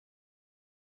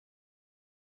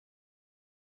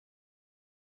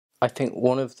I think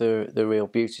one of the real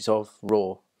beauties of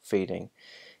raw feeding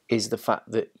is the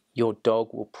fact that your dog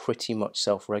will pretty much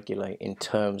self-regulate in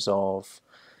terms of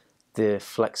the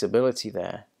flexibility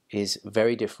there is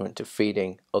very different to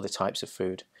feeding other types of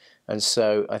food. And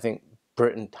so I think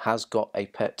Britain has got a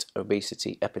pet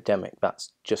obesity epidemic.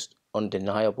 That's just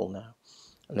undeniable now.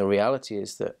 And the reality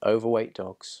is that overweight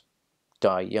dogs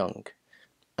die young.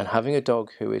 And having a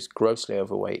dog who is grossly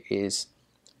overweight is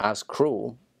as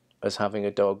cruel as having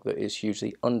a dog that is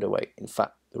hugely underweight. In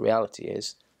fact, the reality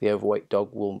is the overweight dog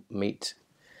will meet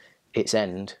its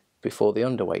end before the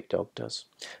underweight dog does.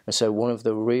 And so one of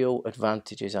the real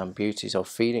advantages and beauties of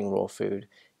feeding raw food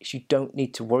is you don't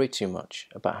need to worry too much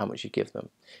about how much you give them.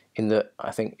 In that,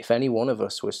 I think if any one of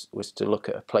us was to look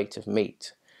at a plate of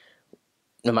meat,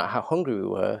 no matter how hungry we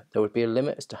were, there would be a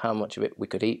limit as to how much of it we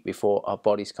could eat before our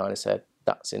bodies kind of said,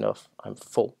 that's enough, I'm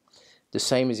full. The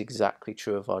same is exactly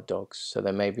true of our dogs. So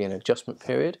there may be an adjustment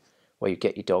period where you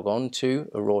get your dog onto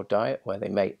a raw diet where they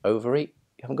may overeat.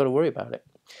 You haven't got to worry about it.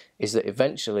 Is that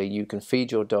eventually you can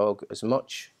feed your dog as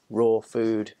much raw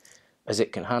food as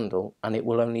it can handle, and it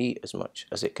will only eat as much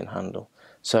as it can handle.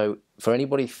 So for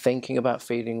anybody thinking about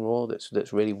feeding raw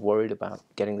that's really worried about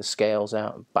getting the scales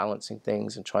out and balancing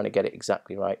things and trying to get it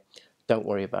exactly right, don't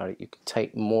worry about it. You can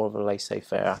take more of a laissez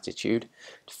faire attitude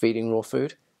to feeding raw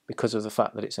food because of the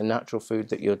fact that it's a natural food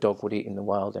that your dog would eat in the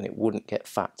wild, and it wouldn't get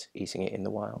fat eating it in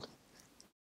the wild.